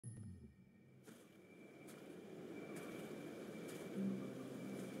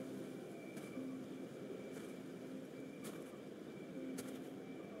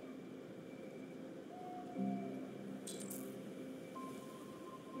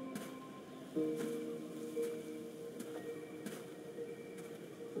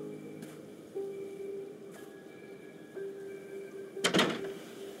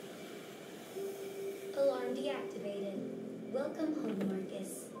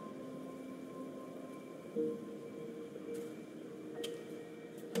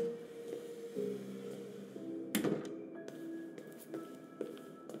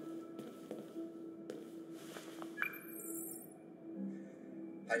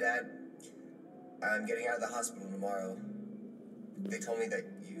Hi, Dad. I'm getting out of the hospital tomorrow. They told me that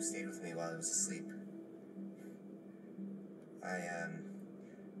you stayed with me while I was asleep.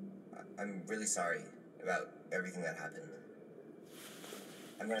 I'm really sorry about everything that happened.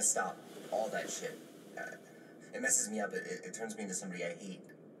 I'm gonna stop all that shit. It messes me up. It turns me into somebody I hate.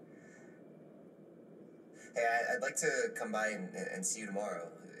 Hey, I'd like to come by and see you tomorrow,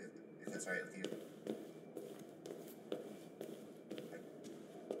 if that's all right with you.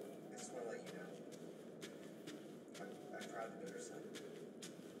 I just want to let you know. I'm proud to be your son.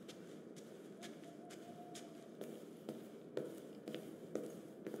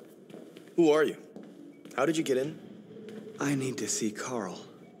 Who are you? How did you get in? I need to see Carl.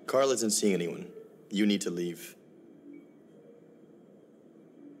 Carl isn't seeing anyone. You need to leave.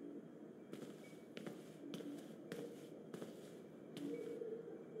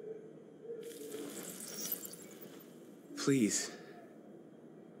 Please.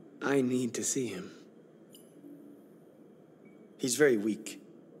 I need to see him. He's very weak.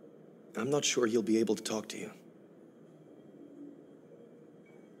 I'm not sure he'll be able to talk to you.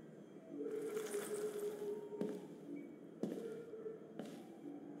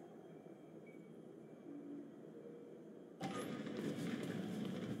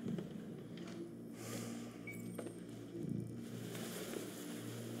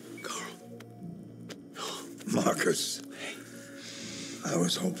 Markus, I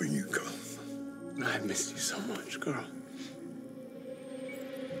was hoping you'd come. I've missed you so much, Carl.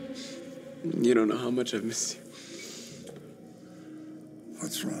 You don't know how much I've missed you.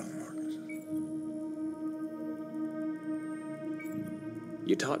 What's wrong, Markus?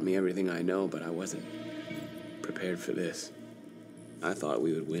 You taught me everything I know, but I wasn't prepared for this. I thought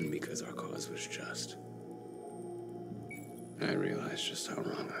we would win because our cause was just. I realized just how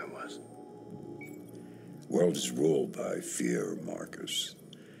wrong I was. The world is ruled by fear, Markus.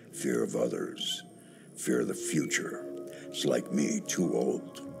 Fear of others. Fear of the future. It's like me, too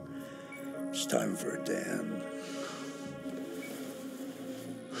old. It's time for a dam.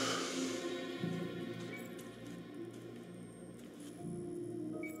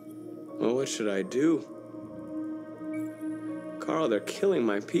 Well, what should I do? Carl, they're killing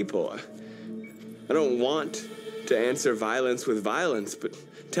my people. I don't want to answer violence with violence, but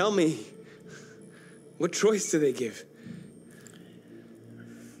tell me, what choice do they give?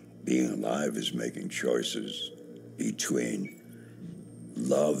 Being alive is making choices between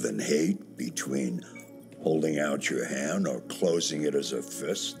love and hate, between holding out your hand or closing it as a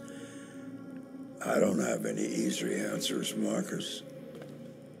fist. I don't have any easy answers, Markus.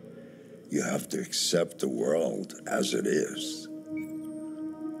 You have to accept the world as it is,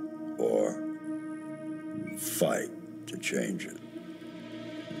 or fight to change it.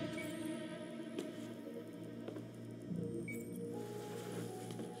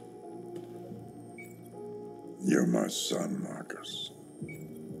 You're my son, Markus.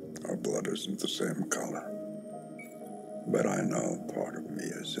 Our blood isn't the same color, but I know part of me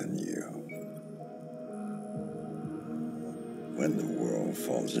is in you. When the world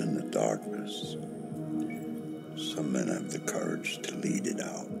falls into darkness, some men have the courage to lead it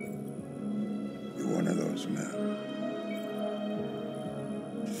out. You're one of those men.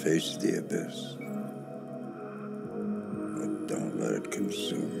 Face the abyss, but don't let it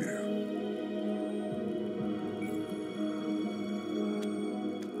consume you.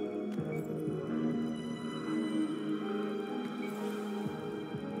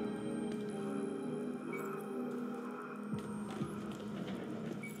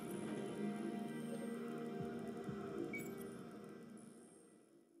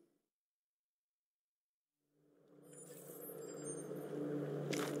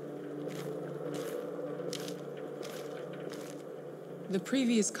 The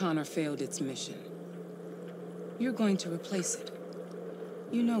previous Connor failed its mission. You're going to replace it.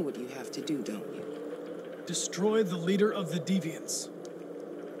 You know what you have to do, don't you? Destroy the leader of the Deviants.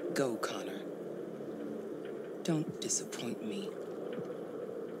 Go, Connor. Don't disappoint me.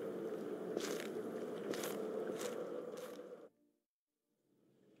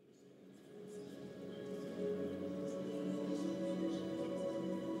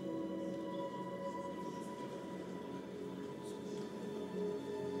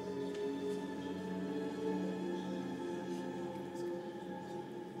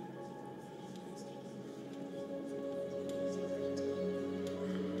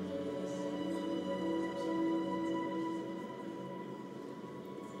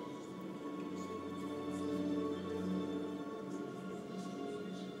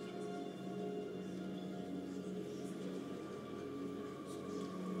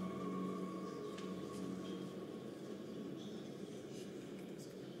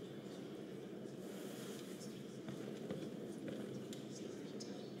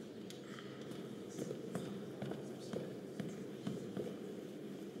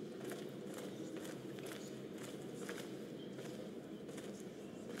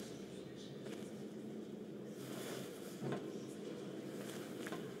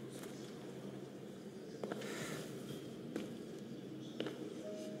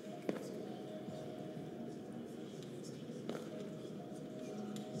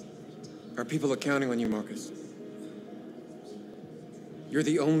 Our people are counting on you, Markus. You're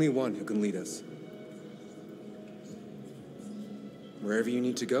the only one who can lead us. Wherever you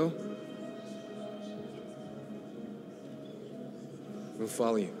need to go, we'll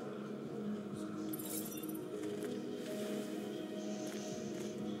follow you.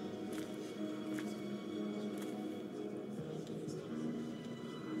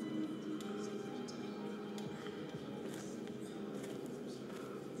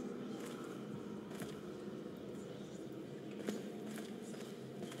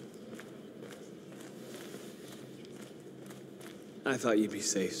 I thought you'd be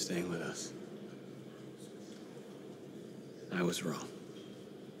safe staying with us. I was wrong.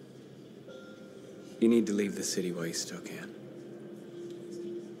 You need to leave the city while you still can.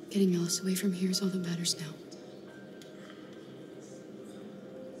 Getting Alice away from here is all that matters now.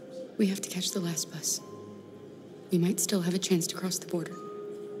 We have to catch the last bus. We might still have a chance to cross the border.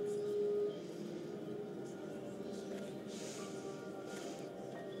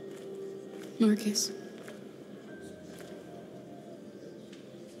 Markus.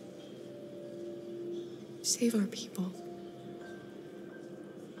 Save our people.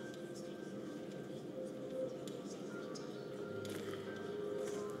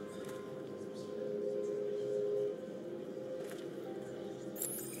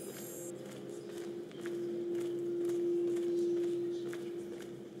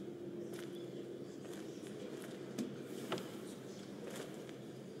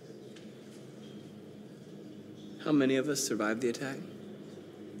 How many of us survived the attack?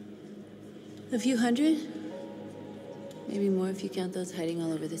 A few hundred? Maybe more if you count those hiding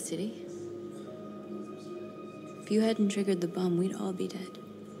all over the city. If you hadn't triggered the bomb, we'd all be dead.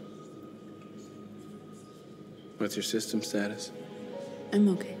 What's your system status? I'm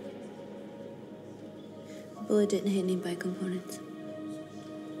okay. The bullet didn't hit any bike components.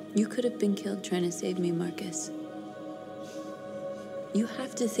 You could have been killed trying to save me, Markus. You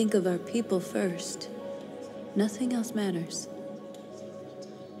have to think of our people first. Nothing else matters.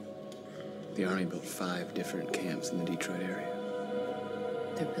 The Army built 5 different camps in the Detroit area.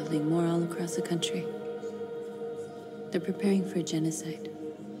 They're building more all across the country. They're preparing for a genocide.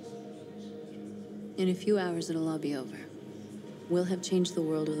 In a few hours, it'll all be over. We'll have changed the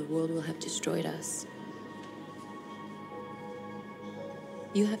world, or the world will have destroyed us.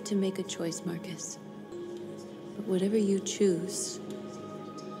 You have to make a choice, Markus. But whatever you choose,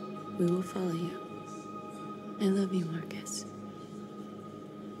 we will follow you. I love you, Markus.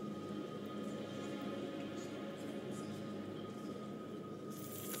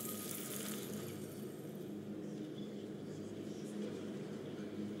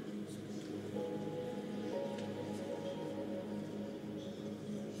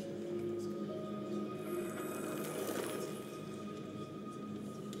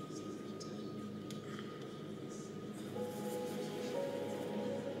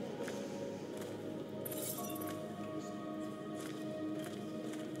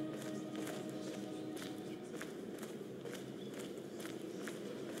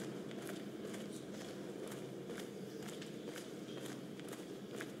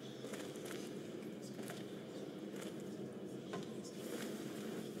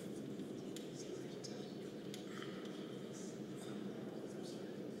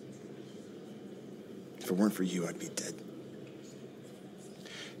 If it weren't for you, I'd be dead.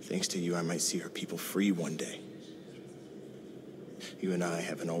 Thanks to you, I might see our people free one day. You and I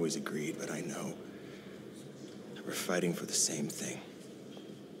haven't always agreed, but I know that we're fighting for the same thing.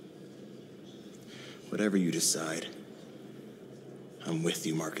 Whatever you decide, I'm with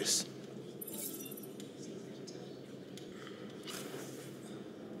you, Markus.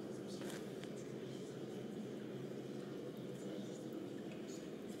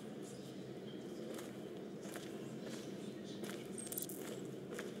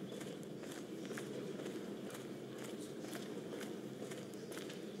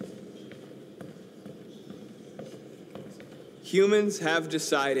 Humans have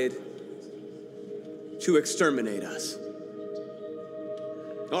decided to exterminate us.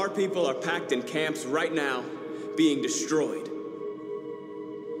 Our people are packed in camps right now, being destroyed.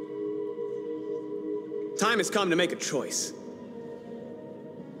 Time has come to make a choice.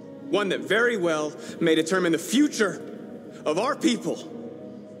 One that very well may determine the future of our people.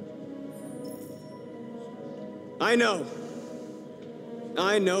 I know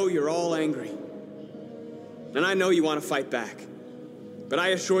you're all angry. And I know you want to fight back. But I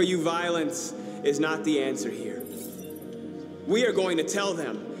assure you, violence is not the answer here. We are going to tell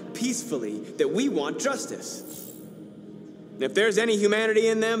them peacefully that we want justice. And if there's any humanity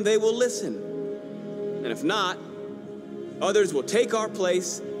in them, they will listen. And if not, Others will take our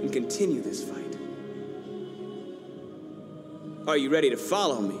place and continue this fight. Are you ready to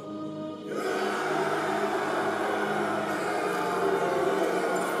follow me?